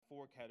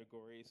4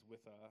 categories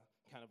with a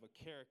kind of a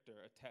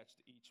character attached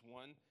to each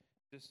one,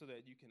 just so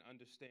that you can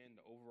understand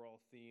the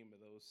overall theme of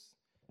those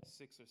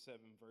 6 or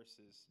 7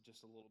 verses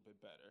just a little bit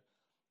better.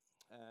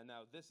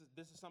 Now, this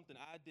is something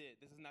I did.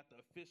 This is not the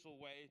official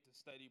way to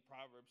study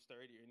Proverbs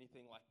 30 or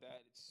anything like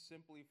that. It's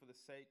simply for the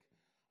sake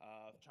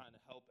of trying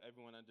to help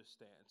everyone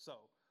understand.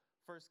 So,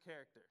 first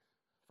character.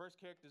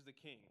 First character is the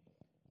king.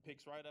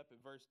 Picks right up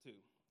at verse 2.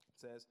 It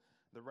says,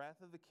 "The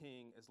wrath of the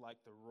king is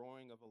like the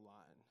roaring of a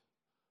lion.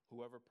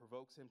 Whoever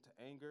provokes him to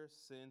anger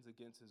sins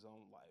against his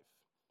own life.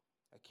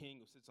 A king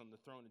who sits on the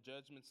throne of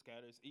judgment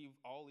scatters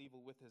all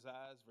evil with his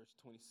eyes." Verse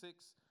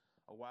 26.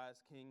 "A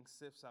wise king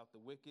sifts out the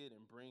wicked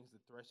and brings the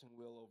threshing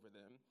wheel over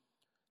them."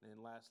 And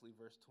then lastly,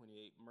 verse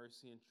 28.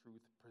 "Mercy and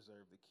truth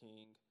preserve the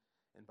king,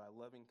 and by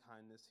loving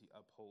kindness he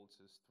upholds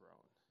his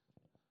throne."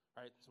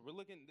 All right, so we're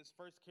looking at this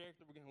first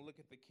character, we're going to look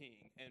at the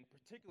king. And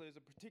particularly,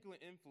 there's a particular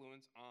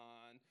influence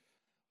on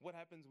what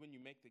happens when you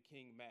make the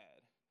king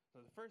mad. So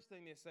the first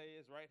thing they say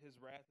is, right, his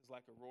wrath is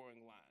like a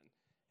roaring lion.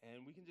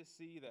 And we can just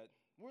see that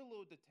we're a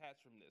little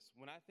detached from this.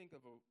 When I think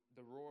of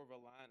the roar of a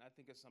lion, I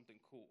think of something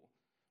cool,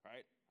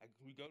 right?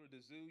 We go to the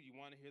zoo, you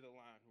want to hear the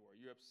lion roar.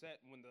 You're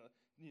upset when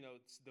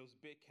those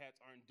big cats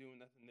aren't doing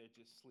nothing, they're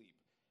just asleep.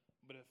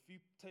 But if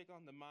you take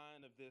on the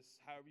mind of this,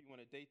 however you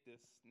want to date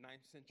this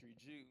 9th century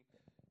Jew,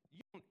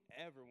 you don't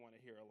ever want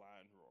to hear a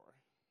lion roar.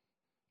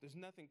 There's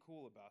nothing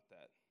cool about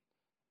that,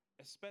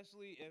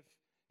 especially if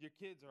your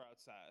kids are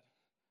outside,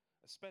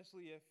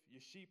 especially if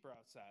your sheep are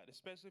outside,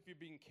 especially if you're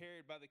being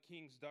carried by the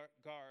king's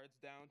guards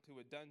down to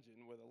a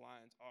dungeon where the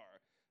lions are.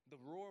 The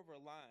roar of a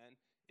lion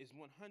is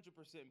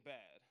 100%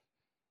 bad,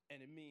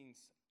 and it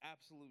means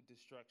absolute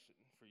destruction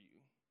for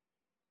you,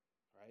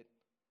 right?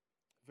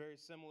 Very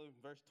similar,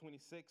 verse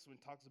 26, when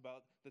it talks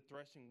about the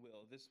threshing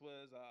wheel. This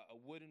was a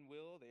wooden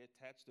wheel they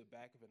attached to the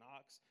back of an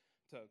ox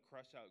to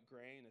crush out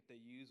grain that they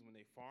used when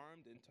they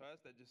farmed. And to us,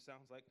 that just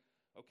sounds like,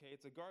 okay,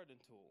 it's a garden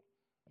tool.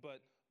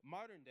 But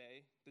modern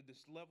day,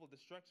 level of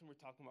destruction we're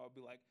talking about would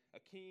be like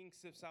a king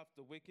sifts out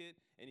the wicked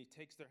and he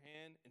takes their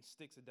hand and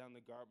sticks it down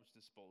the garbage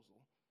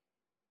disposal.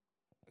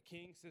 A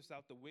king sifts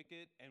out the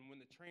wicked, and when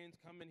the trains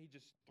come in, he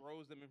just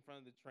throws them in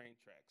front of the train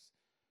tracks.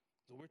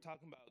 So we're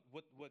talking about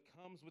what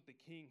comes with the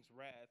king's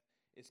wrath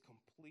is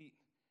complete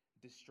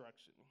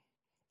destruction.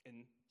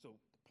 And so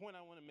the point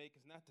I want to make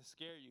is not to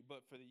scare you,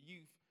 but for the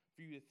youth,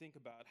 for you to think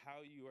about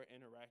how you are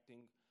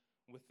interacting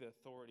with the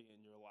authority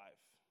in your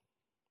life.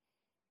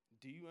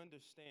 Do you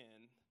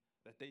understand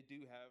that they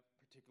do have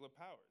particular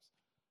powers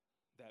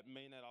that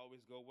may not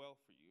always go well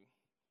for you?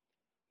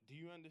 Do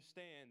you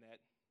understand that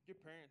your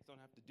parents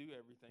don't have to do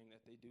everything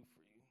that they do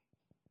for you?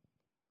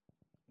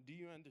 Do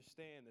you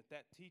understand that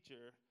that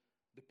teacher,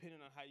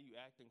 depending on how you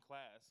act in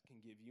class, can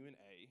give you an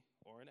A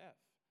or an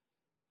F?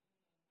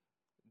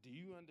 Do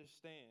you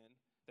understand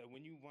that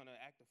when you want to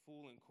act a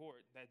fool in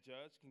court, that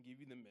judge can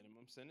give you the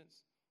minimum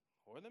sentence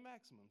or the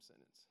maximum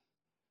sentence?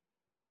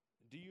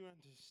 Do you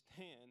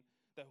understand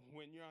that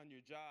when you're on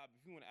your job,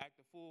 if you want to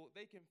act a fool,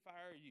 they can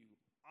fire you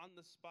on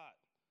the spot?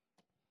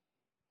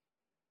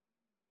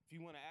 If you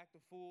want to act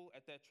a fool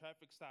at that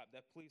traffic stop,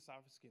 that police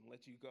officer can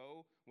let you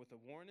go with a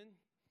warning.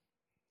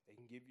 They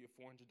can give you a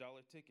 $400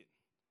 ticket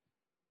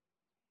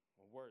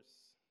or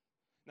worse.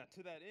 Now,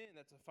 to that end,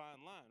 that's a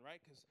fine line,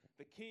 right? Because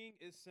the king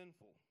is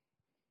sinful,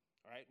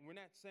 all right? We're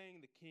not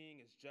saying the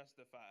king is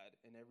justified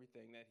in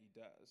everything that he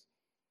does.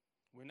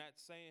 We're not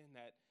saying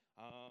that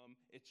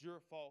it's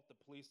your fault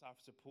the police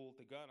officer pulled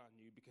the gun on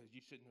you because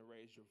you shouldn't have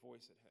raised your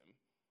voice at him,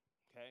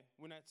 okay?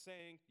 We're not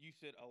saying you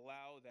should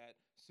allow that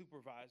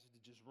supervisor to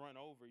just run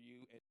over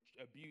you and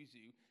abuse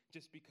you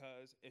just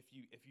because if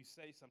you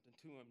say something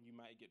to him, you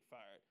might get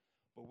fired.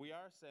 But we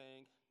are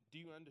saying, do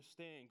you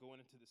understand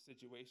going into the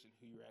situation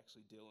who you're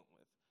actually dealing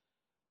with?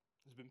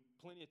 There's been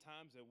plenty of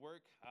times at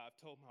work, I've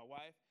told my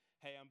wife,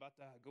 hey, I'm about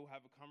to go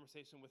have a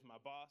conversation with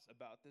my boss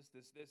about this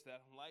that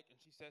I don't like.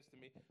 And she says to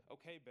me,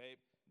 okay, babe,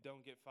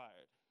 don't get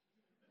fired.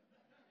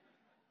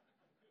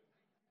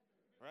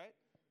 Right?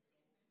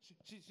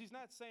 She's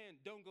not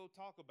saying don't go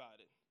talk about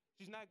it.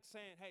 She's not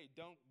saying, hey,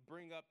 don't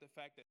bring up the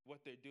fact that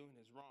what they're doing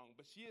is wrong.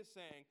 But she is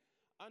saying,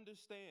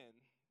 understand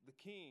the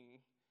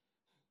king's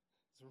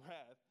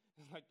wrath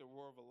is like the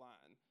roar of a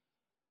lion.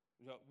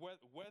 You know,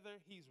 whether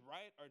he's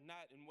right or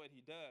not in what he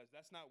does,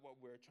 that's not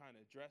what we're trying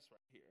to address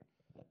right here.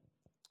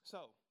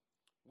 So,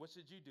 what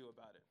should you do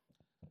about it?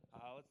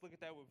 Let's look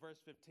at that with verse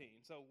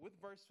 15. So, with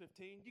verse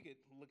 15, you could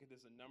look at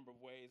this a number of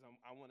ways.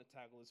 I want to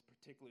tackle this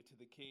particular to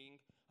the king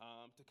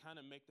to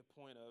kind of make the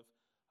point of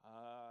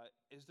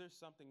is there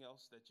something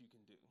else that you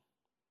can do?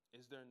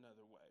 Is there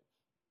another way?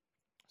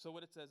 So,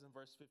 what it says in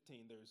verse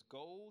 15, there's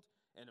gold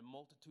and a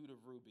multitude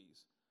of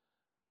rubies,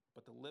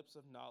 but the lips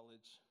of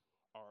knowledge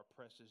are a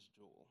precious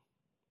jewel.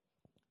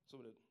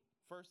 So to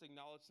first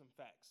acknowledge some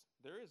facts.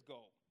 There is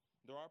gold.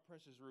 There are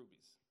precious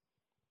rubies.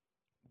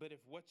 But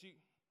if what you,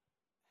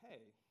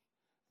 hey,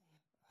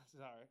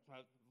 sorry,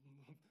 my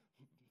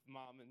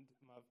mom and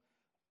my,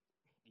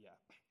 yeah.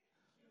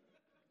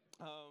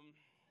 Um,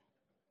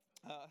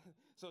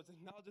 so it's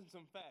acknowledging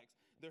some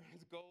facts. There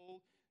is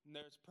gold and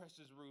there's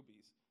precious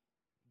rubies.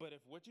 But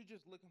if what you're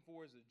just looking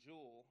for is a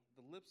jewel,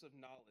 the lips of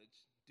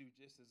knowledge do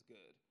just as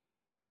good.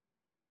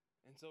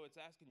 And so it's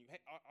asking you,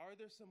 hey, are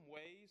there some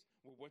ways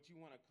where what you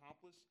want to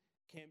accomplish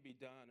can be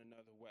done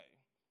another way?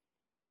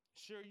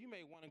 Sure, you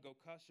may want to go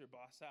cuss your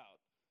boss out,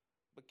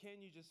 but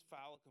can you just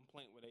file a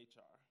complaint with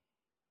HR?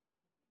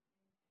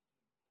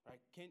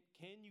 Right?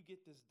 Can you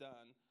get this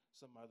done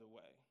some other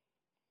way?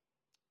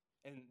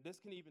 And this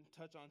can even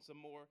touch on some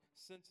more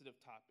sensitive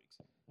topics,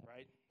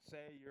 right?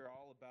 Say you're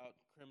all about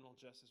criminal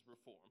justice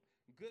reform.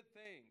 Good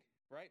thing,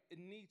 right? It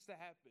needs to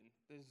happen.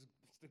 It's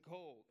the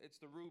goal, it's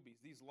the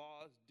rubies. These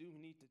laws do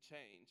need to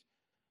change.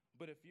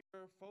 But if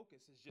your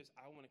focus is just,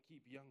 I want to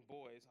keep young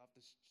boys off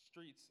the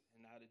streets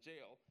and out of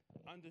jail,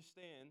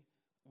 understand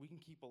we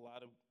can keep a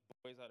lot of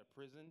boys out of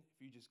prison if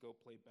you just go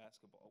play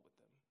basketball with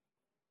them.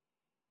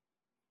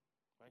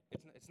 Right?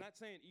 It's not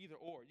saying either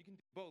or. You can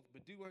do both,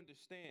 but do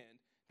understand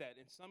that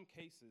in some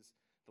cases,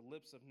 the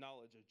lips of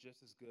knowledge are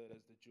just as good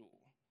as the jewel.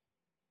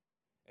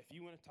 If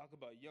you want to talk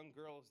about young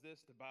girls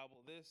this, the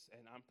Bible this,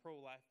 and I'm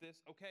pro-life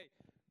this, okay,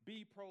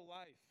 be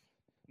pro-life.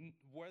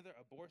 Whether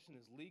abortion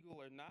is legal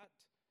or not,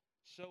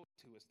 show it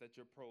to us that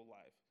you're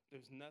pro-life.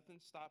 There's nothing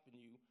stopping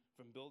you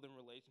from building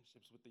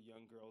relationships with the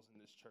young girls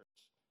in this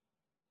church.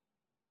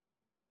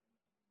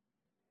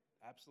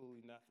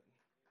 Absolutely nothing.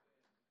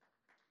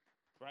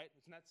 Right?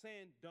 It's not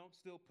saying don't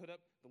still put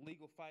up the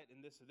legal fight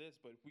in this or this,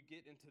 but if we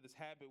get into this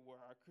habit where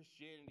our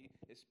Christianity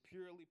is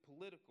purely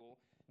political,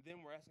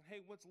 then we're asking,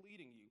 hey, what's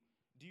leading you?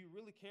 Do you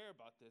really care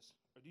about this,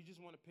 or do you just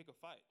want to pick a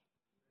fight?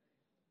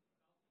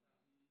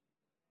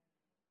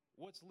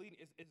 What's leading?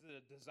 Is it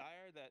a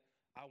desire that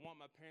I want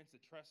my parents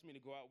to trust me to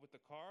go out with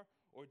the car,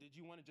 or did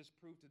you want to just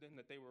prove to them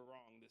that they were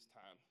wrong this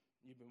time?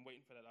 You've been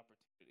waiting for that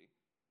opportunity.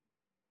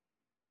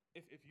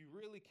 If you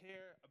really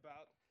care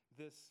about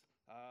this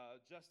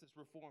justice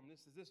reform,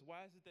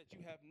 why is it that you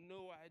have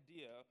no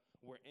idea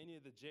where any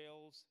of the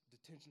jails,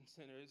 detention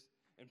centers,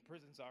 and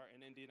prisons are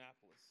in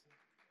Indianapolis?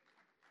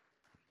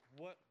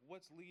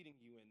 What's leading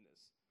you in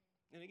this?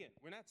 And again,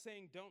 we're not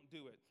saying don't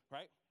do it,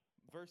 right?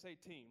 Verse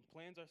 18,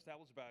 plans are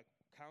established by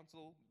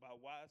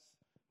wise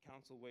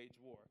counsel wage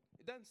war.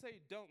 It doesn't say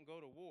don't go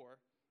to war.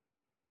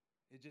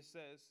 It just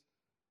says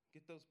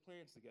get those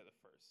plans together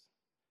first.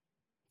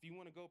 If you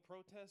want to go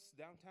protest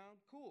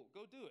downtown, cool,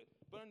 go do it.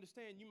 But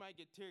understand you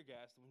might get tear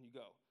gassed when you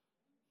go.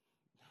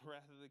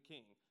 Wrath of the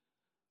king.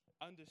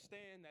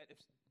 Understand that if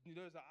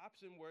there's an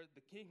option where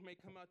the king may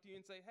come out to you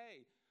and say,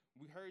 hey,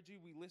 we heard you,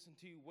 we listened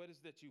to you, what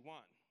is it that you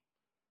want?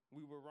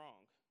 We were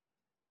wrong.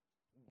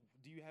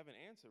 Do you have an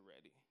answer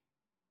ready?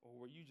 Or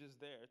were you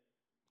just there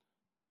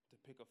to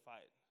pick a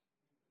fight?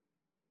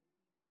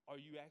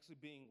 Are you actually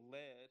being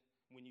led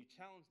when you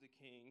challenge the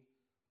king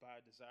by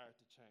a desire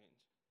to change?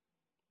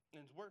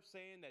 And it's worth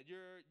saying that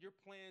your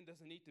plan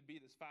doesn't need to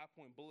be this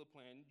 5-point bullet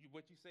plan.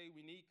 What you say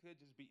we need could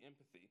just be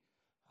empathy.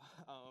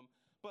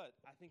 But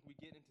I think we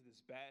get into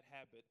this bad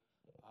habit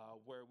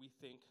where we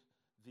think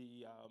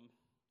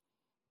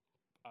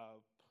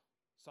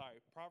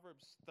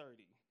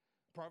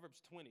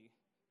Proverbs 20,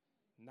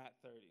 not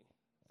 30.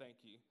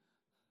 Thank you.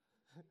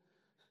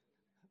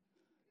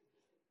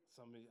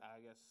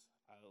 I guess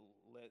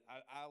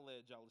I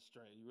led y'all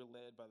astray. You were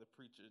led by the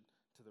preacher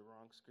to the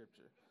wrong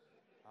scripture.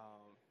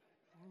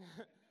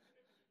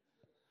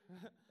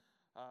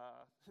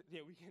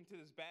 We get into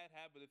this bad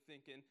habit of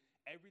thinking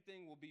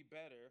everything will be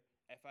better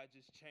if I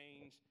just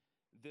change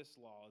this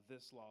law,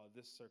 this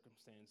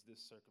circumstance.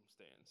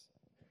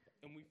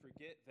 And we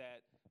forget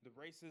that the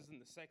racism,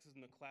 the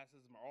sexism, the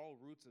classism are all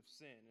roots of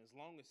sin. As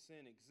long as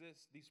sin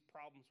exists, these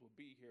problems will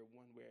be here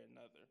one way or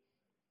another.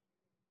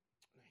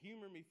 Now,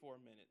 humor me for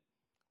a minute.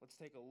 Let's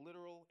take a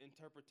literal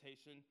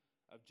interpretation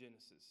of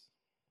Genesis.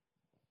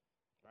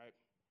 Right?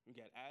 We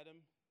got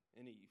Adam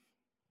and Eve.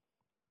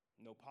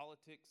 No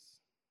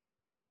politics,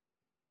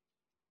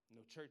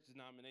 no church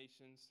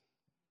denominations,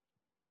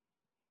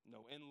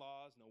 no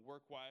in-laws, no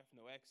work wife,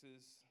 no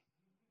exes,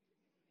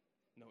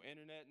 no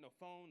internet, no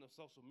phone, no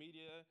social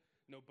media,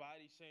 no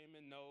body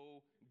shaming,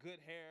 no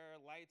good hair,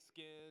 light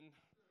skin.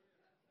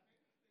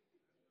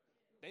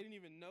 They didn't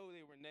even know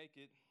they were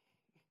naked.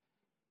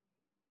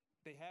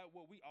 They had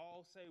what we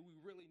all say we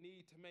really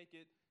need to make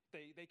it.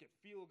 They could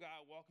feel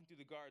God walking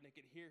through the garden. They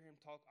could hear him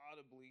talk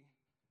audibly.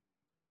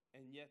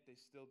 And yet they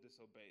still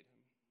disobeyed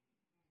him.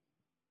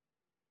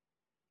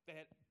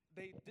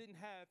 They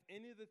didn't have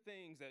any of the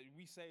things that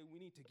we say we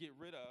need to get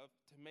rid of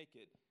to make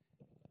it,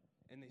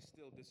 and they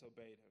still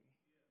disobeyed him.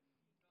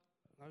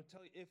 I'll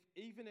tell you,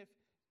 even if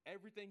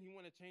everything you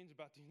want to change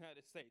about the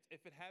United States,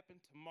 if it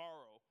happened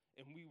tomorrow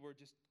and we were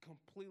just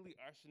completely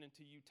ushered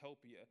into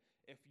utopia,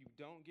 if you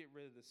don't get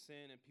rid of the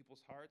sin in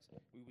people's hearts,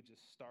 we would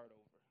just start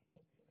over.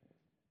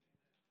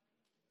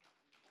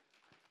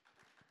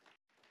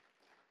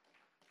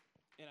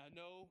 And I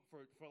know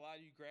for a lot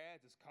of you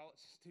grads, as college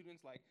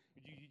students, like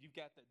you've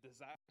got that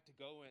desire to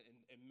go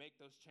and make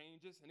those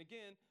changes. And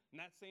again,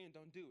 not saying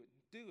don't do it.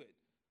 Do it.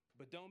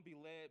 But don't be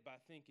led by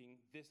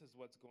thinking this is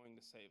what's going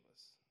to save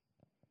us.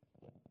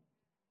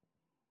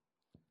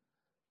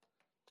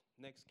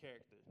 Next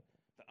character,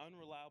 the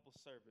unreliable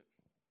servant.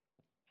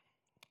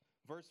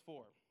 Verse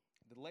 4,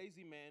 the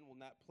lazy man will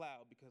not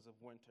plow because of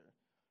winter.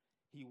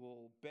 He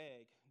will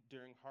beg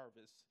during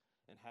harvest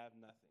and have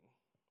nothing.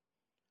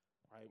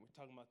 Right? We're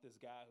talking about this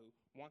guy who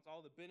wants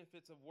all the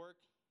benefits of work,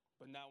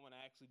 but not want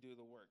to actually do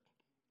the work.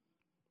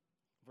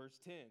 Verse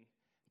 10,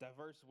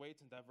 diverse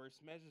weights and diverse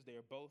measures, they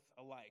are both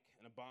alike,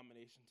 an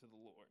abomination to the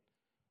Lord.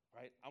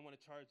 Right? I want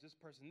to charge this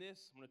person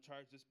this, I'm going to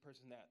charge this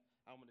person that.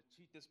 I want to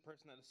cheat this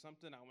person out of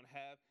something. I want to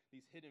have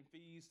these hidden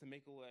fees to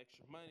make a little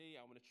extra money.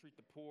 I want to treat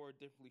the poor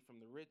differently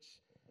from the rich,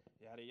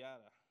 yada,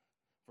 yada.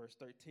 Verse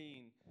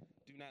 13,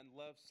 do not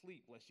love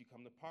sleep lest you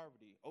come to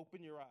poverty.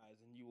 Open your eyes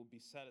and you will be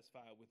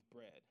satisfied with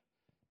bread.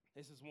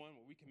 This is one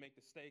where we can make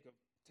the mistake of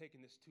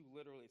taking this too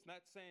literally. It's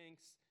not saying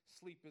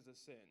sleep is a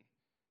sin.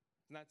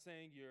 It's not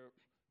saying you're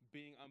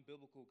being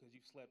unbiblical because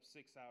you've slept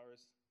 7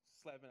 hours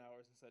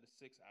instead of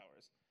 6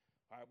 hours.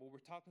 All right, what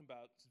we're talking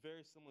about is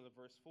very similar to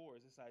verse 4,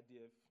 is this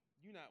idea of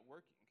you not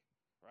working,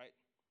 right?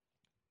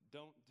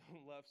 Don't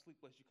love sleep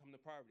lest you come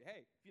to poverty.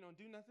 Hey, if you don't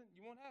do nothing,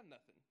 you won't have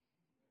nothing.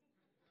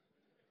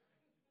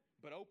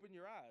 But open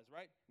your eyes,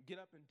 right? Get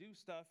up and do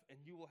stuff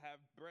and you will have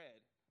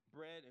bread.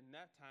 Bread in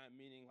that time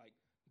meaning like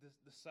the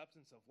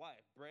substance of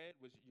life. Bread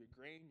was your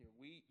grain, your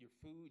wheat, your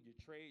food, your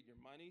trade, your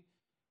money,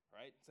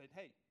 right? Said,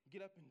 hey,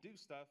 get up and do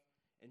stuff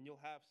and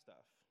you'll have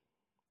stuff.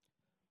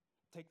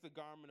 Take the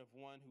garment of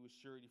one who is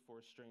surety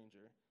for a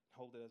stranger,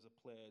 hold it as a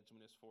pledge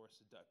when it's for a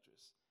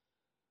seductress.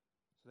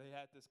 So they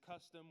had this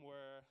custom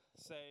where,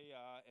 say,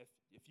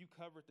 if you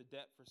covered the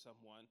debt for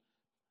someone,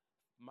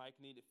 Mike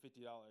needed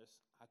 $50,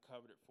 I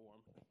covered it for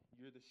him.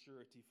 You're the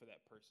surety for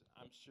that person.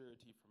 I'm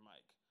surety for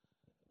Mike.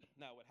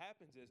 Now, what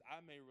happens is I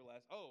may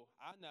realize, oh,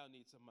 I now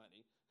need some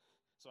money.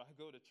 So I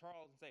go to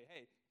Charles and say,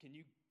 hey, can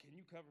you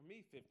cover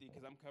me 50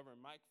 because I'm covering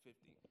Mike 50?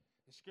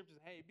 The scripture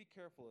says, hey, be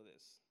careful of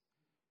this.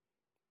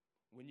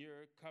 When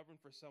you're covering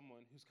for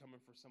someone who's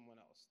coming for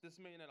someone else. This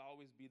may not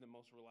always be the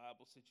most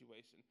reliable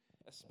situation,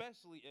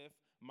 especially if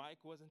Mike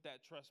wasn't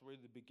that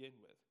trustworthy to begin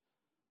with,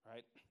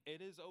 right?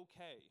 It is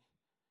okay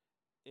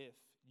if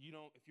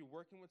you're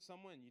working with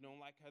someone and you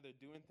don't like how they're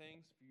doing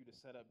things, for you to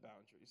set up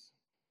boundaries.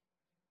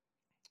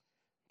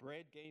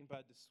 Bread gained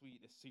by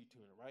deceit is sea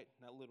tuna, right?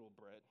 Not literal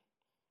bread.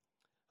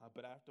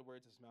 But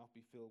afterwards his mouth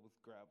be filled with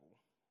gravel.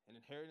 An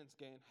inheritance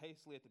gained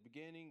hastily at the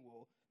beginning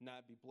will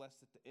not be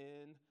blessed at the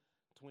end.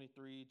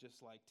 23, just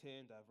like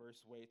 10,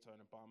 diverse weights are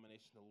an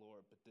abomination to the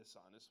Lord, but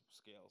dishonest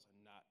scales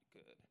are not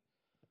good.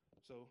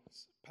 So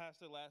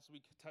Pastor last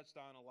week touched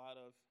on a lot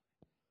of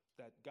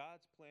that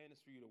God's plan is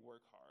for you to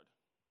work hard.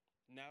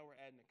 Now we're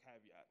adding a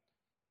caveat,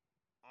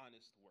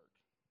 honest work.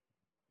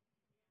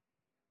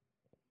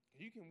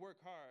 You can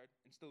work hard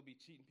and still be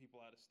cheating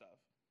people out of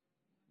stuff.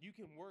 You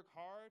can work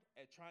hard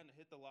at trying to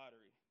hit the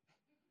lottery.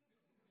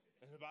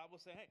 And the Bible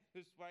says, hey,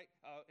 this is right.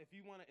 If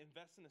you want to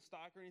invest in a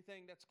stock or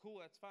anything, that's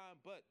cool, that's fine.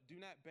 But do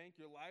not bank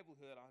your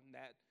livelihood on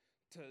that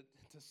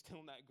to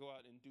still not go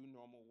out and do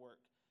normal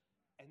work.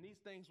 And these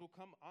things will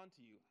come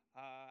onto you.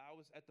 I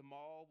was at the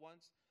mall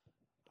once.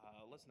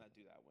 Let's not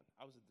do that one.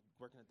 I was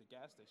working at the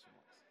gas station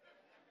once.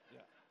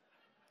 Yeah,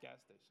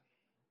 gas station.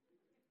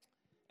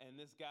 And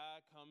this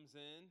guy comes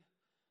in.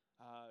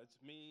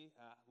 It's me,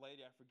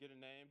 lady, I forget her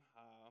name,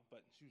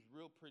 but she was a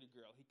real pretty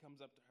girl. He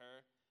comes up to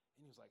her, and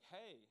he was like,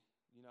 hey,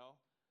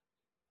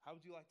 how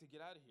would you like to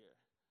get out of here?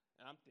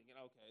 And I'm thinking,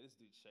 okay, this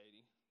dude's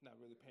shady, not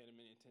really paying him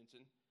any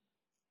attention.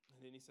 And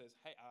then he says,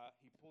 hey,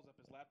 he pulls up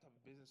his laptop of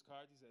business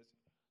cards. He says,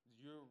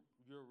 you're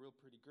a real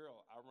pretty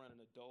girl. I run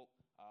an adult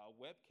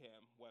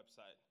webcam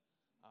website.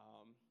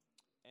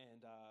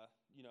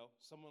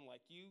 Someone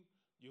like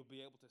you'll be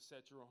able to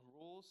set your own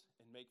rules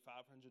and make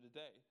 $500 a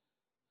day.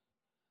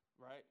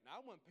 Right? Now,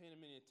 I wasn't paying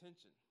him any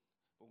attention.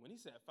 But when he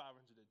said $500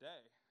 a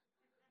day,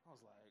 I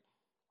was like,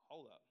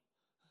 hold up.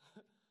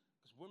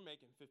 Because we're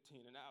making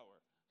 $15 an hour.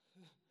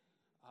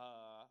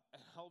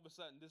 And all of a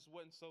sudden, this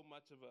wasn't so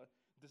much of a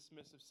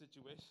dismissive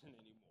situation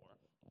anymore.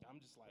 I'm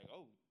just like,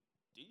 oh,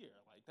 dear.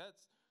 Like,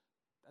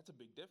 that's a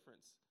big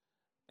difference.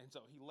 And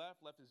so he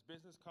left his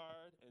business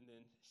card, and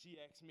then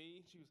she asked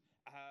me.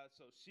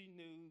 So she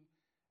knew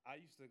I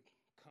used to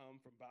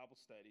come from Bible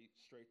study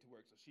straight to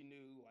work. So she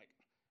knew, like,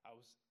 I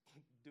was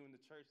doing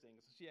the church thing.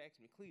 So she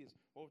asked me, Cleus,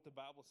 what would the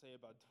Bible say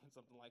about doing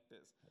something like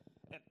this?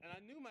 And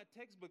I knew my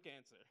textbook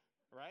answer,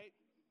 right?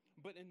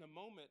 But in the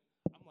moment,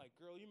 I'm like,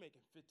 girl, you're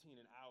making $15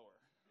 an hour.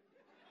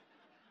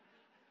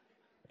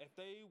 If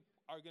they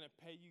are going to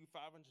pay you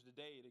 $500 a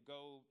day to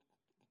go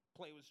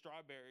play with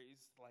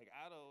strawberries,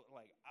 I don't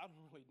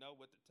really know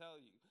what to tell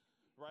you,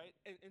 right?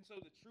 And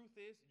so the truth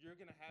is, you're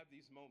going to have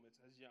these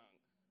moments as young.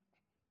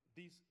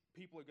 These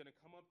people are going to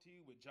come up to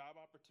you with job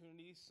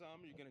opportunities.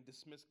 Some you're going to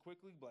dismiss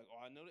quickly, be like, oh,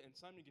 I know that. And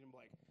some you're going to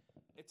be like,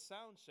 it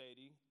sounds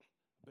shady,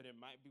 but it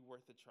might be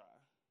worth a try.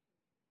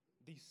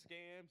 These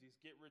scams, these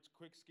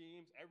get-rich-quick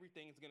schemes,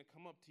 everything is going to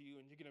come up to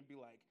you, and you're going to be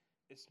like,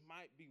 this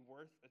might be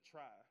worth a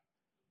try.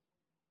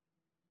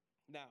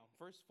 Now,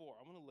 verse 4,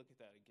 I want to look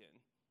at that again,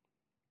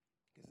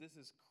 because this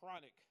is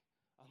chronic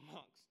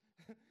amongst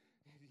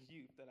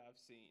youth that I've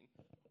seen,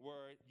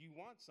 where you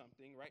want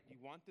something, right?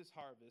 You want this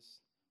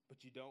harvest,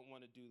 but you don't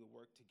want to do the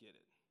work to get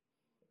it.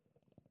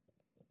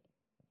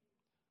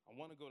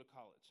 want to go to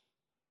college.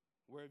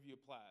 Where have you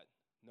applied?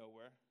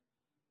 Nowhere.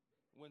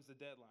 When's the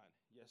deadline?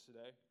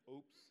 Yesterday.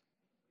 Oops.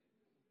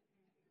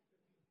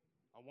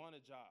 I want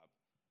a job.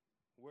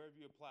 Where have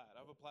you applied?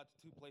 I've applied to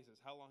 2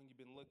 places. How long have you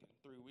been looking?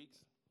 3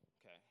 weeks?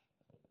 Okay.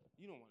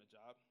 You don't want a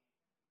job.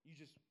 You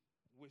just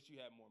wish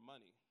you had more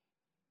money.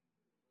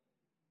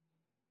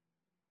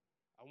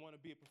 I want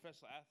to be a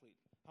professional athlete.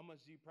 How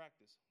much do you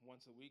practice?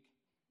 Once a week?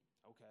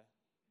 Okay.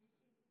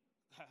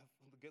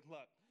 Good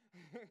luck.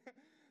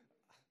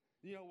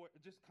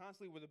 Just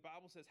constantly where the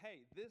Bible says,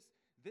 hey,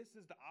 this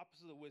is the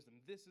opposite of wisdom.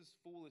 This is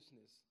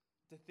foolishness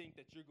to think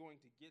that you're going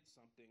to get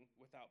something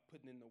without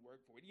putting in the work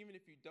for it. Even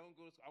if you don't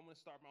go to school, I want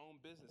to start my own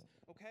business.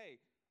 Okay,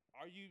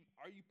 are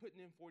you putting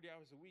in 40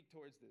 hours a week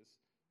towards this?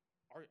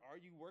 Are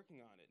you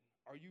working on it?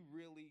 Are you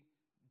really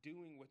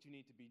doing what you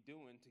need to be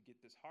doing to get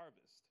this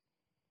harvest?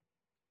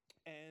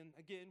 And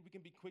again, we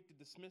can be quick to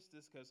dismiss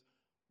this because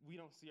we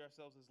don't see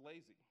ourselves as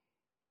lazy,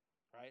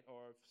 right?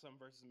 Or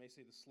some verses may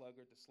say the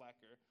sluggard, the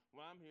slacker.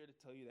 Well, I'm here to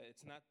tell you that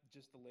it's not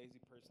just the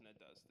lazy person that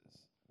does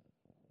this.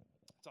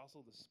 It's also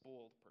the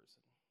spoiled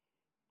person.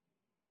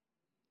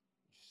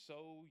 You're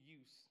so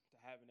used to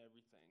having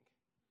everything.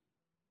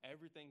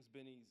 Everything's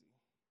been easy.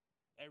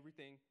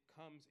 Everything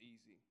comes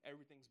easy.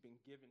 Everything's been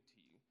given to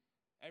you.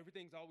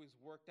 Everything's always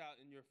worked out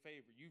in your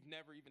favor. You've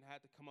never even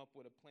had to come up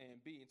with a plan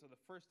B. And so the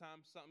first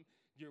time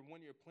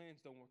one of your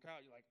plans don't work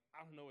out, you're like,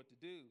 I don't know what to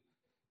do,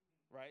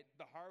 right?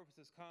 The harvest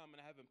has come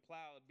and I haven't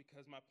plowed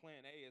because my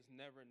plan A has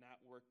never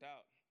not worked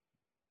out.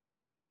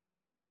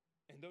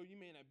 And though you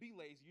may not be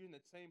lazy, you're in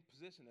the same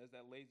position as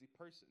that lazy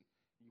person.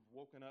 You've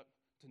woken up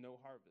to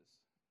no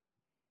harvest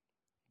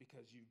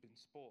because you've been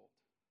spoiled.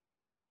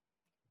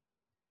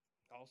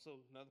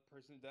 Also, another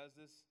person who does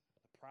this,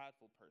 a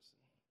prideful person.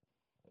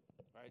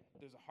 Right?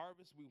 There's a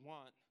harvest we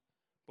want,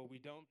 but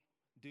we don't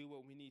do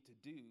what we need to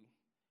do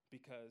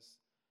because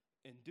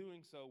in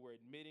doing so, we're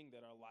admitting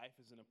that our life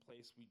is in a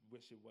place we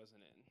wish it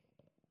wasn't in.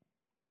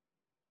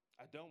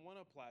 I don't want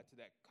to apply to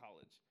that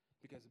college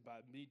because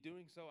by me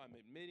doing so, I'm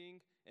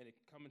admitting and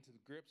coming to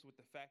grips with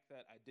the fact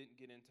that I didn't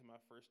get into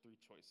my first 3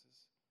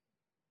 choices.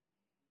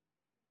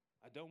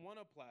 I don't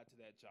want to apply to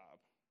that job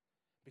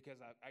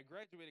because I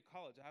graduated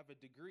college. I have a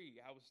degree.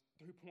 I was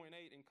 3.8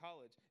 in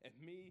college. And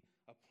me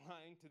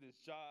applying to this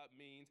job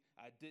means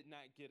I did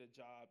not get a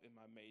job in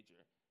my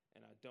major.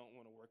 And I don't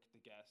want to work at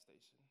the gas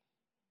station.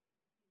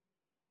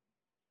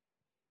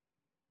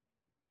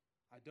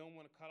 I don't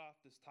want to cut off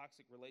this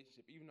toxic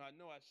relationship, even though I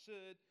know I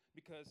should,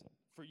 because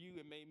for you,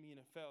 it may mean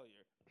a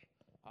failure.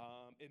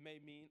 It may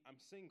mean I'm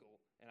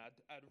single, and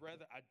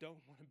I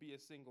don't want to be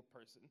a single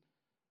person.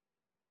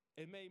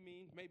 It may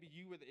mean maybe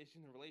you were the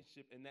issue in the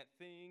relationship, and that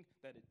thing,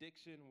 that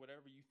addiction,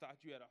 whatever you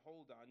thought you had a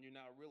hold on, you're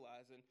now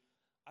realizing,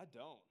 I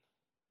don't.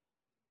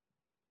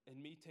 And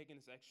me taking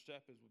this extra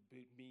step is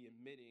me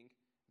admitting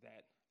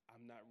that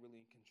I'm not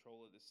really in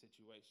control of the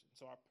situation.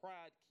 So our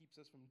pride keeps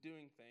us from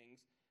doing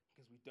things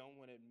because we don't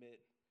want to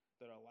admit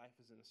that our life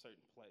is in a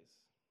certain place.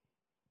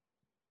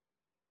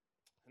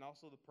 And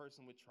also the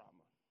person with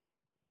trauma.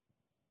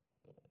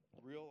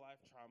 Real life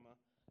trauma.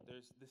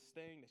 There's this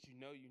thing that you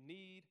know you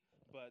need,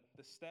 but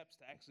the steps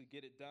to actually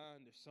get it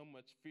done, there's so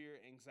much fear,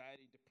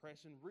 anxiety,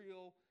 depression,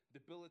 real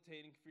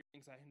debilitating fear,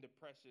 anxiety, and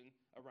depression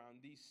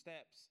around these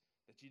steps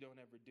that you don't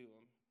ever do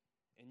them,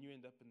 and you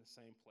end up in the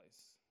same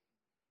place.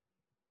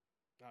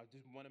 I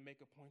just want to make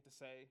a point to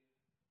say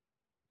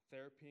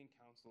therapy and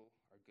counsel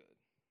are good.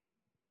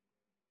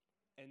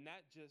 And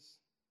not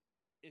just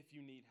if you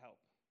need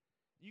help.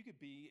 You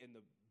could be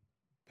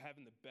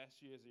having the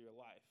best years of your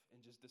life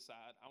and just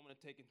decide, I want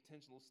to take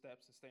intentional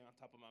steps to stay on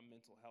top of my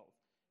mental health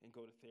and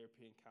go to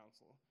therapy and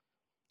counsel.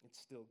 It's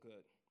still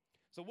good.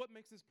 So what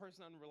makes this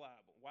person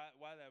unreliable?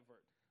 Why that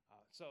verb?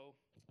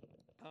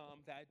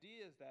 The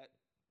idea is that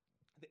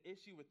the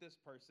issue with this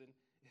person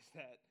is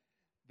that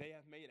they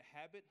have made a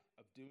habit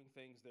of doing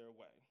things their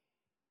way.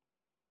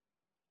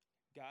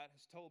 God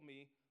has told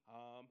me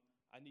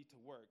I need to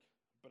work,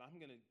 but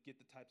I'm going to get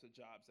the types of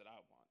jobs that I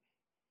want.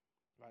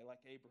 Right?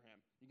 Like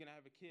Abraham. You're going to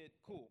have a kid?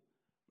 Cool.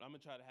 But I'm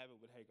going to try to have it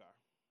with Hagar.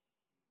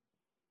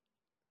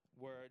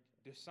 Where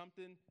there's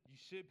something you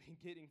should be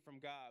getting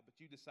from God, but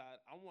you decide,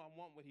 I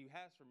want what he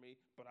has for me,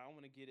 but I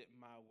want to get it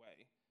my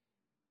way.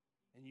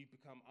 And you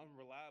become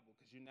unreliable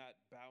because you're not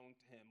bowing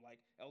to him.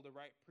 Like Elder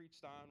Wright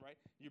preached on, right?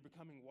 You're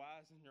becoming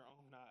wise in your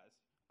own eyes.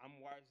 I'm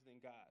wiser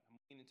than God.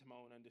 I'm leaning to my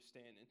own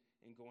understanding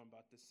and going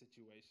about this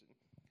situation.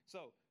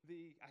 So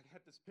I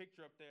got this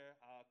picture up there.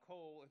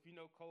 Cole, if you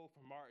know Cole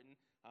from Martin,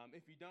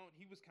 if you don't,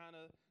 he was kind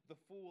of the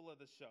fool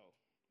of the show.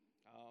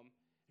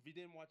 If you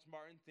didn't watch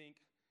Martin, think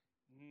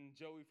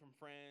Joey from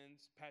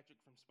Friends, Patrick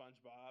from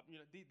SpongeBob.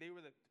 They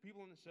were the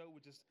people on the show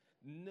with just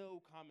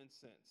no common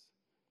sense.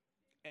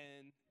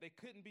 And they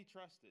couldn't be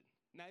trusted,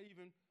 not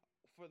even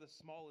for the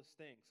smallest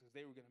things, because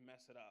they were going to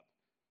mess it up,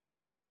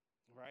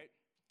 right?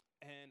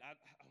 And I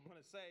want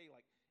to say,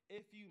 like,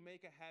 if you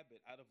make a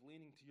habit out of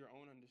leaning to your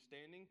own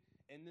understanding,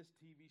 in this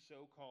TV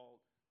show called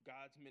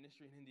God's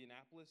Ministry in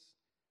Indianapolis,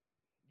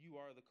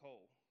 you are the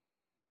Cole.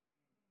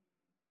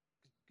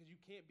 Because you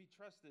can't be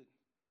trusted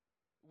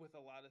with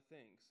a lot of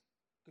things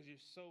because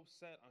you're so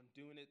set on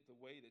doing it the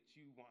way that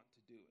you want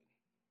to do it.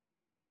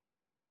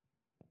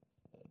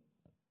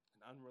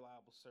 An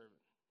unreliable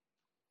servant.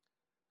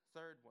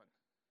 Third one,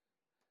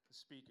 the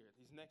speaker.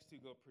 These next two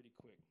go pretty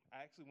quick.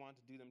 I actually wanted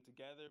to do them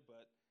together,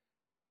 but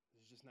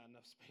there's just not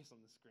enough space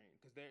on the screen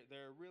because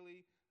they're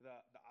really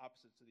the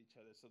opposites of each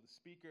other. So the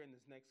speaker and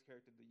this next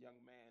character, the young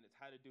man, it's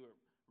how to do it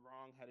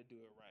wrong, how to do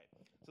it right.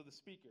 So the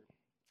speaker,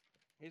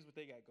 here's what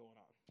they got going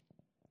on.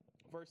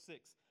 Verse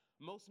 6,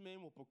 most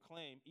men will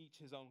proclaim each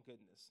his own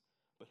goodness,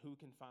 but who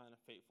can find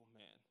a faithful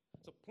man?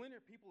 So plenty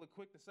of people are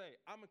quick to say,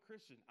 I'm a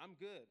Christian, I'm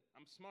good,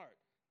 I'm smart,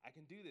 I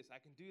can do this, I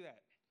can do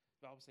that.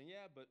 But I was saying,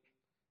 yeah, but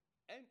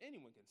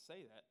anyone can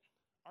say that.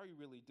 Are you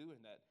really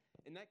doing that?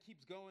 And that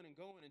keeps going and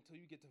going until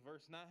you get to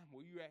verse 9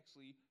 where you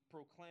actually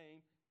proclaim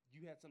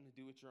you had something to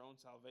do with your own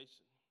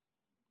salvation.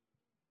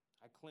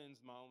 I cleansed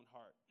my own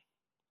heart.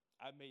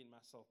 I made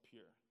myself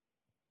pure.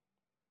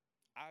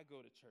 I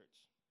go to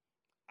church.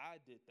 I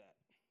did that.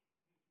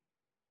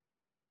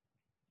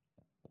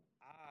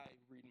 I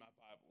read my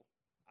Bible.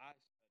 I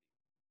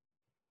study.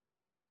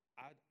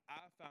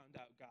 I found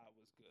out God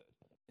was good.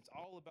 It's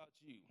all about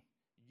you.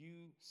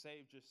 You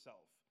saved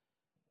yourself.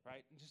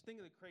 Right? And just think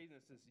of the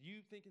craziness. Is you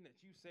thinking that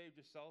you saved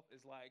yourself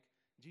is like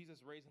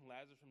Jesus raising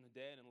Lazarus from the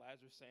dead and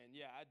Lazarus saying,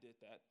 yeah, I did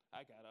that.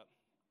 I got up.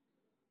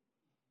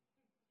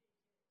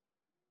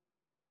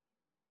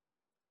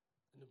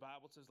 And the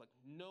Bible says, like,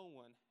 no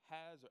one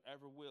has or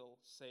ever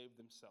will save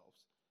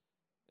themselves.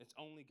 It's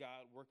only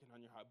God working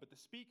on your heart. But the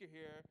speaker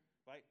here,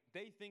 right,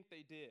 they think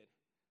they did.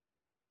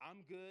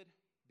 I'm good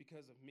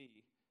because of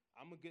me.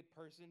 I'm a good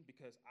person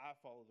because I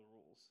follow the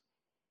rules.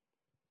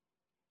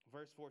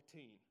 Verse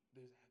 14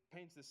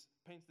 paints this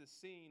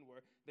scene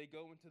where they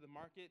go into the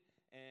market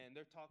and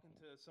they're talking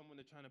to someone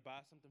they're trying to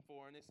buy something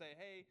for, and they say,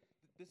 hey,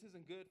 this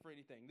isn't good for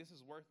anything. This is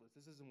worthless.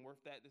 This isn't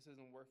worth that. This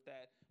isn't worth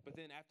that. But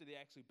then after they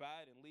actually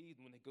buy it and leave,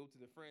 when they go to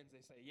their friends,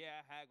 they say,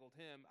 yeah, I haggled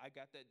him. I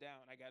got that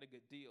down. I got a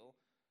good deal.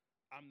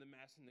 I'm the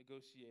master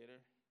negotiator.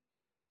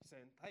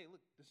 Saying, hey,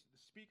 look, the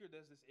speaker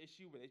does this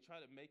issue where they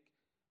try to make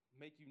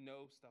you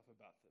know stuff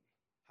about them,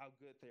 how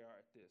good they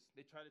are at this.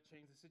 They try to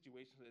change the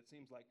situation so it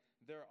seems like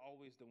they're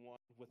always the one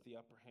with the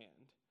upper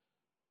hand.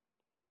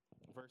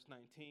 Verse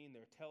 19,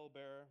 they're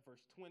talebearer.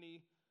 Verse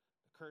 20,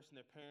 the cursing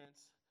their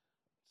parents.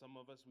 Some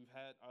of us, we've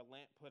had our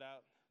lamp put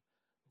out.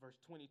 Verse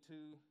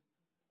 22,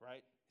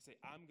 right? They say,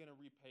 I'm going to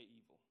repay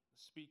evil. The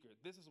speaker,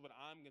 this is what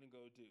I'm going to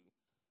go do.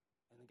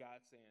 And the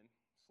God's saying,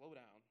 slow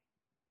down,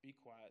 be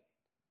quiet,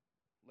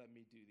 let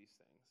me do these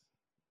things.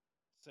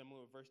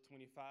 Similar with verse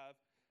 25,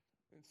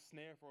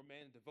 ensnare for a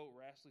man to devote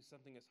rashly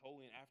something as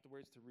holy and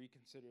afterwards to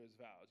reconsider his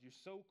vows. You're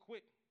so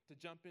quick to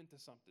jump into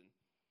something.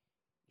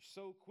 You're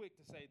so quick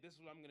to say, this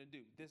is what I'm going to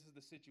do. This is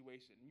the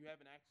situation. You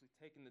haven't actually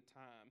taken the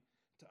time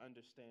to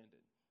understand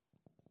it.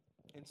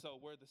 And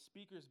so where the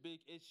speaker's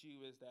big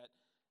issue is that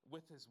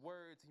with his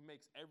words, he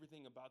makes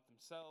everything about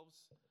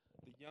themselves.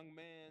 The young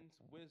man's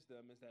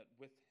wisdom is that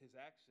with his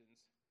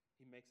actions,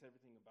 he makes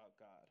everything about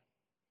God.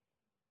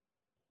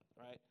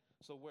 Right?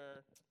 So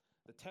where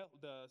the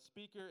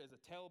speaker is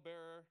a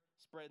talebearer,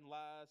 spreading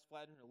lies,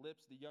 flattering her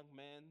lips, the young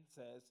man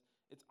says,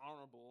 it's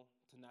honorable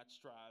to not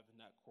strive and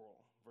not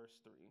quarrel.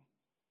 Verse 3.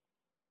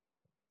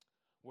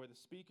 Where the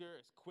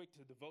speaker is quick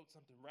to devote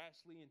something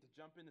rashly and to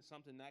jump into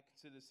something not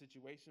considered a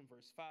situation.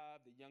 Verse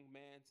 5, the young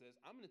man says,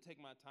 I'm going to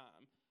take my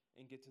time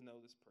and get to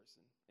know this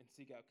person and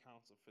seek out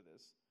counsel for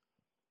this.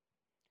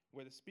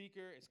 Where the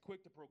speaker is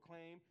quick to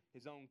proclaim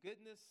his own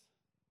goodness,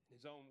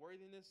 his own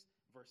worthiness.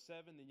 Verse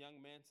 7, the young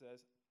man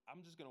says,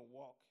 I'm just going to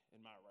walk in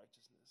my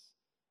righteousness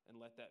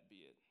and let that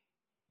be it.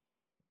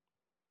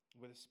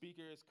 Where the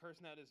speaker is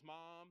cursing out his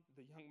mom,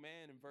 the young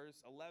man in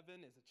verse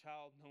 11 is a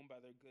child known by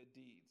their good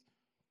deeds.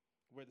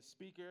 Where the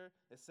speaker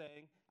is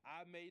saying,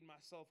 I made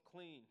myself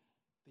clean.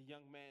 The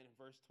young man in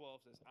verse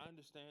 12 says, I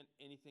understand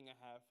anything I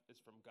have is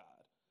from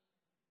God.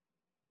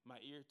 My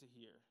ear to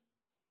hear.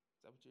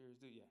 Is that what your ears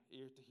do? Yeah,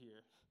 ear to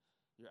hear,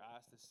 your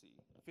eyes to see,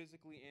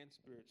 physically and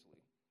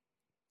spiritually.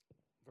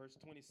 Verse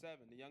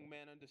 27, the young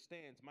man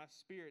understands, my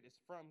spirit is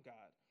from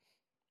God,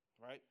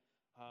 right?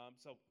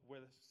 So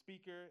where the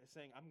speaker is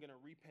saying, I'm going to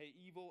repay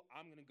evil,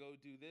 I'm going to go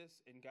do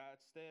this in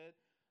God's stead,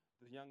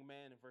 the young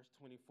man in verse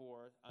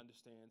 24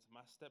 understands,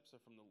 my steps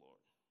are from the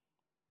Lord.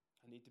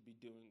 I need to be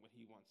doing what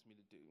he wants me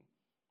to do.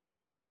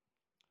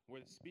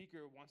 Where the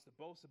speaker wants to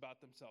boast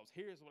about themselves,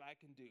 here's what I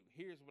can do,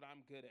 here's what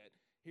I'm good at,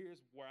 here's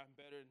where I'm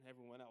better than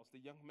everyone else.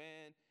 The young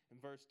man in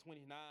verse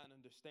 29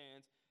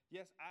 understands,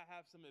 yes, I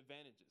have some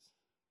advantages.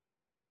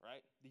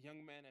 Right? The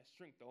young man has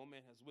strength, the old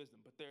man has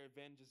wisdom, but they're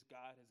advantages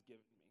God has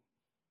given me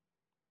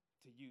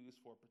to use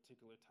for a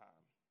particular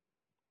time.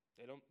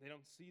 They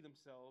don't see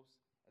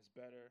themselves as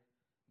better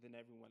than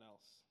everyone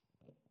else.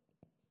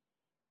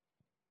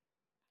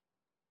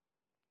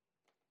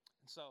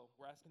 And so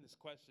we're asking this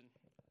question,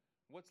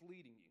 what's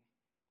leading you?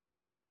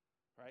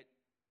 Right?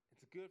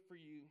 It's good for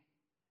you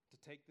to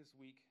take this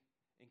week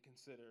and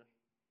consider,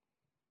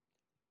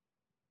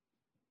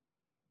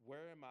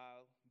 where am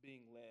I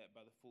being led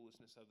by the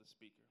foolishness of the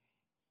speaker?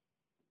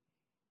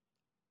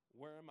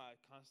 Where am I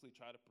constantly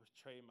trying to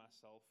portray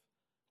myself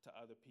to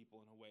other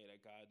people in a way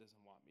that God doesn't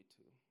want me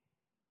to?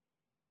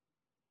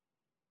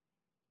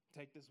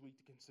 Take this week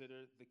to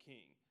consider the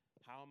king.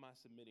 How am I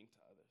submitting to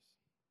others?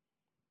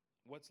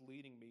 What's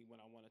leading me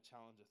when I want to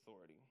challenge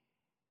authority?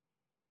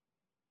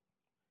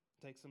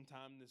 Take some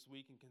time this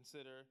week and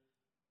consider,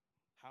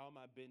 how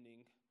am I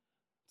bending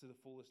to the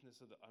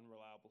foolishness of the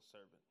unreliable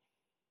servant?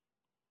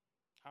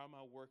 How am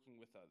I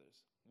working with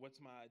others? What's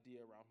my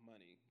idea around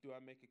money? Do I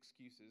make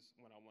excuses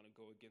when I want to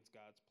go against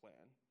God's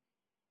plan?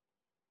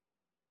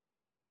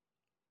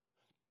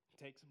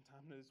 Take some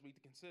time this week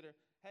to consider,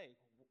 hey,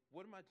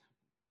 what am I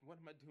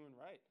doing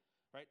right?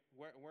 Right?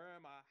 Where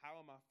am I? How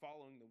am I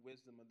following the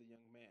wisdom of the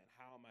young man?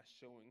 How am I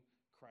showing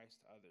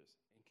Christ to others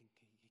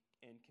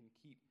and can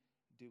keep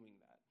doing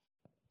that?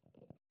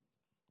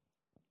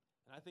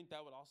 And I think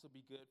that would also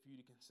be good for you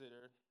to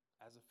consider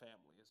as a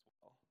family as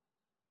well.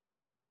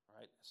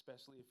 Right?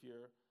 Especially if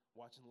you're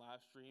watching live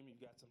stream,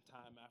 you've got some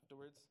time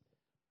afterwards,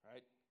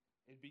 right?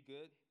 It'd be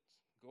good.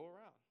 Go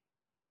around.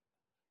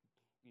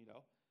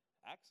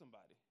 Ask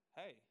somebody,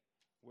 hey,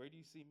 where do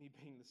you see me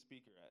being the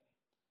speaker at?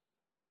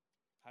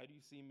 How do you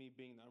see me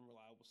being the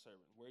unreliable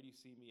servant? Where do you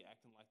see me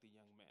acting like the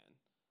young man?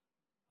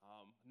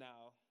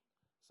 Now,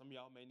 some of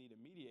y'all may need a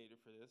mediator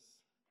for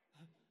this,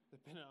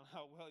 depending on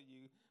how well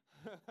you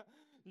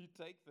you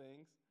take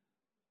things.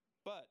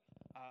 But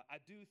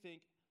I do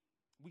think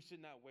we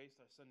should not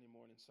waste our Sunday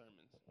morning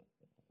sermons.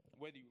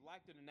 Whether you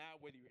liked it or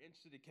not, whether you're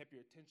interested, it kept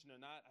your attention or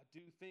not, I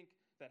do think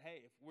that,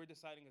 hey, if we're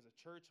deciding as a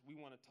church we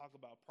want to talk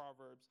about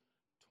Proverbs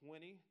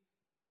 20,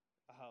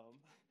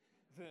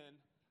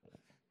 then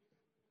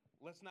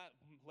let's not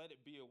let it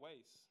be a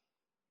waste.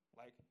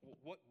 Like,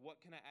 what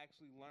can I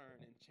actually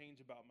learn and change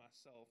about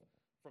myself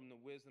from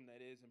the wisdom that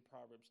is in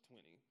Proverbs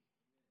 20,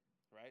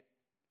 right?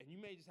 And you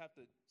may just have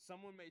to,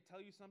 someone may tell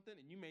you something,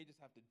 and you may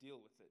just have to deal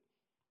with it,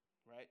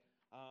 right?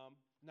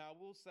 Now, I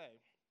will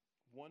say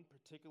one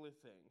particular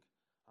thing.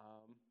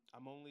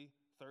 I'm only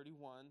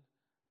 31,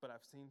 but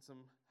I've seen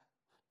some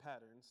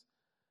patterns,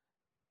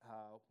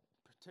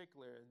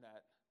 particular in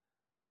that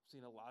I've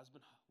seen a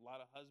lot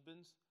of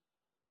husbands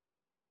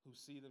who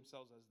see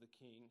themselves as the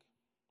king,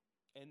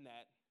 in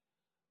that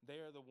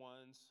they are the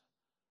ones,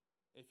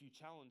 if you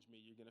challenge me,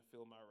 you're going to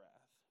feel my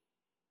wrath.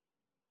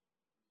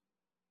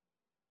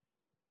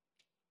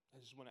 I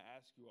just want to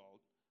ask you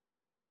all,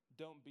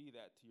 don't be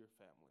that to your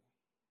family.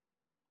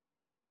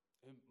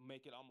 And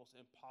make it almost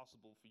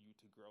impossible for you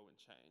to grow and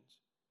change.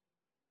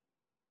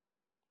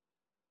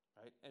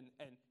 Right? And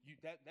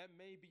that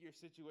may be your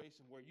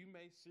situation where you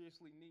may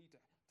seriously need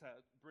to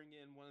bring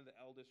in one of the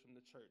elders from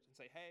the church and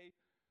say, hey,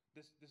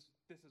 this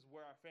is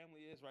where our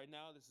family is right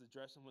now. This is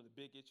addressing one of the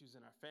big issues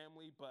in our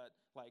family, but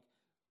like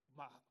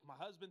my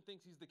husband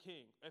thinks he's the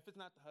king. If it's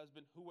not the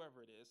husband,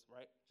 whoever it is,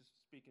 right? Just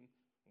speaking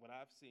what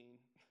I've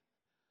seen.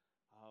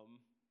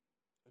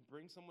 And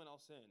bring someone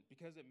else in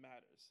because it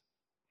matters.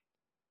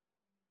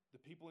 The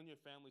people in your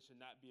family should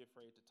not be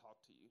afraid to talk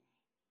to you.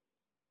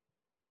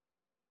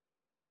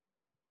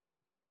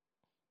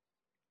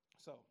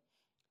 So,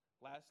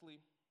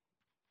 lastly,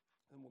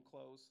 and we'll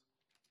close,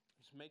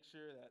 just make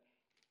sure that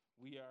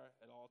we are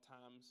at all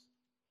times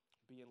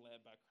being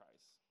led by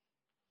Christ.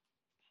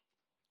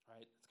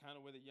 Right? It's kind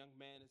of where the young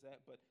man is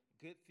at, but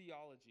good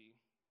theology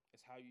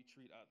is how you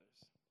treat others.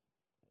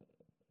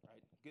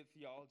 Right? Good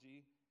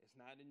theology is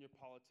not in your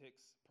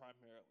politics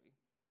primarily.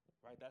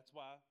 Right? That's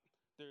why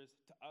there's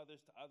to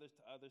others at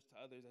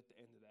the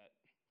end of that.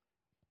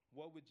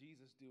 What would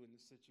Jesus do in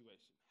this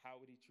situation? How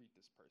would he treat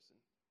this person?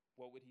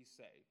 What would he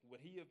say?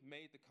 Would he have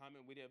made the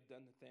comment? Would he have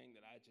done the thing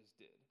that I just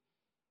did?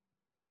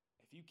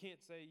 If you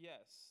can't say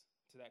yes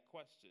to that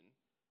question,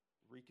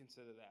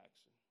 reconsider the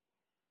action.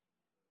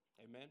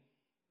 Amen?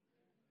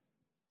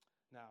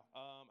 Now,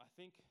 I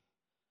think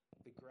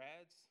the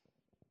grads,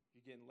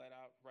 you're getting let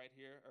out right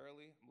here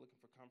early. I'm looking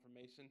for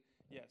confirmation.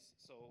 Yes,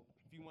 so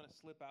if you want to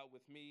slip out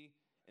with me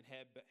and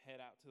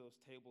head out to those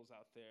tables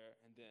out there,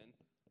 and then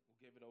we'll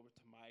give it over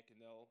to Mike, and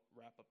they'll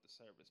wrap up the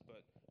service.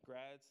 But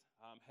grads,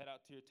 head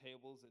out to your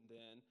tables, and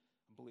then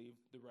I believe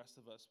the rest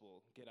of us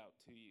will get out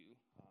to you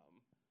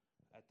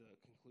at the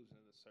conclusion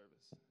of the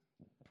service.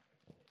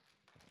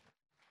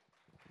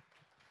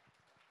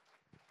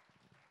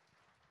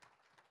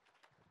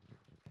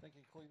 Thank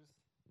you, Cletus.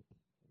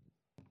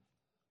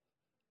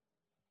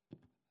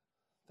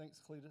 Thanks,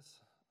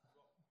 Cletus.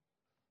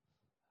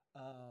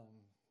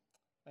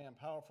 Man,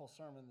 powerful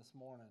sermon this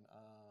morning.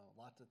 A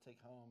lot to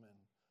take home and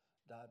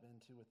dive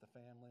into with the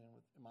family and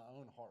in my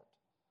own heart.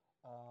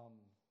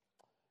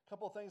 A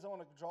couple of things I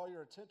want to draw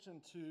your attention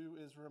to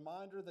is a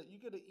reminder that you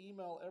get an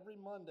email every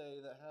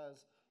Monday that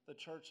has the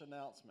church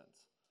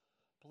announcements.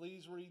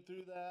 Please read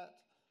through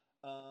that.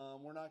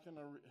 We're not going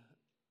to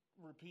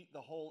repeat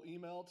the whole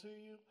email to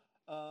you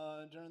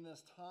during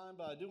this time,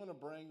 but I do want to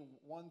bring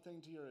one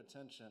thing to your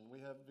attention. We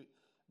have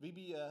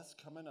VBS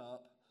coming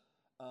up.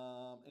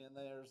 And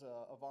there's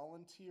a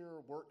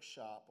volunteer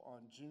workshop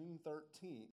on June 13th